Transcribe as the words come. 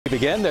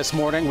Begin this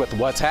morning with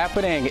what's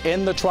happening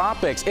in the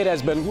tropics. It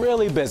has been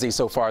really busy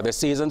so far this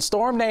season.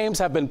 Storm names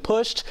have been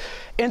pushed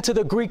into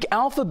the Greek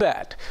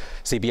alphabet.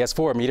 CBS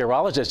 4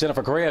 meteorologist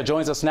Jennifer Correa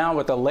joins us now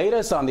with the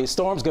latest on these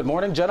storms. Good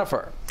morning,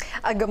 Jennifer.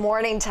 Good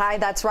morning, Ty.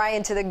 That's right,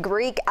 into the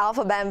Greek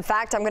alphabet. In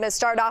fact, I'm going to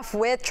start off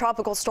with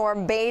Tropical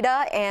Storm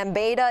Beta, and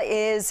Beta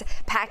is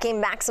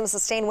packing maximum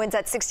sustained winds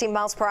at 16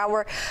 miles per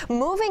hour,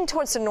 moving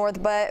towards the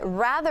north, but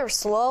rather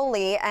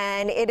slowly,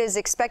 and it is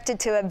expected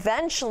to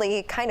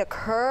eventually kind of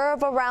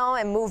curve around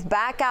and move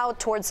back out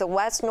towards the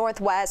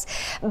west-northwest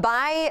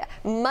by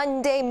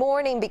Monday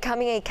morning,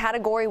 becoming a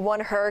Category 1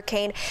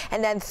 hurricane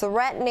and then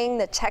threatening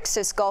the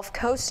Texas Gulf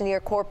Coast near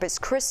Corpus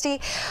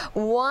Christi.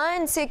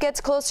 Once it gets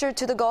closer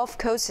to the Gulf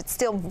Coast, it's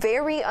still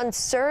very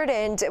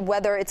uncertain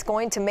whether it's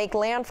going to make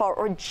landfall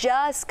or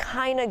just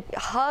kind of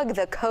hug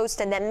the coast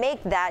and then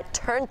make that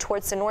turn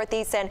towards the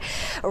northeast and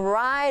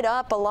ride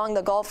up along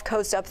the Gulf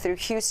Coast up through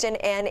Houston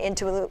and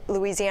into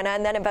Louisiana,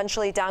 and then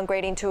eventually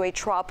downgrading to a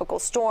tropical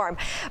storm.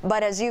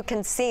 But as you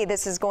can see,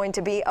 this is going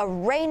to be a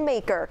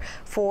rainmaker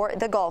for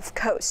the Gulf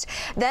Coast.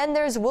 Then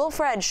there's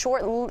Wilfred,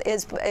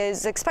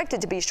 is expected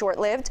to be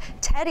short-lived.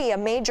 Teddy, a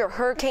major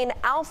hurricane.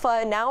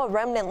 Alpha, now a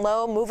remnant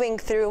low, moving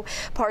through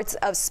parts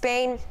of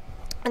Spain.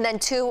 And then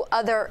two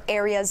other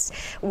areas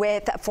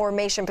with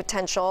formation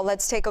potential.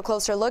 Let's take a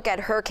closer look at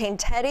Hurricane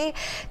Teddy.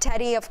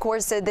 Teddy, of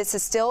course, this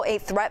is still a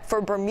threat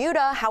for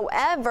Bermuda.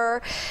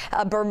 However,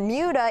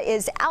 Bermuda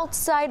is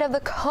outside of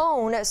the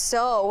cone,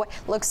 so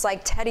looks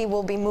like Teddy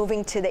will be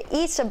moving to the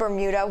east of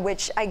Bermuda,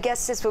 which I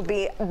guess this would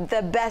be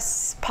the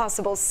best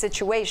possible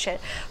situation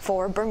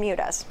for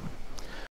Bermudas.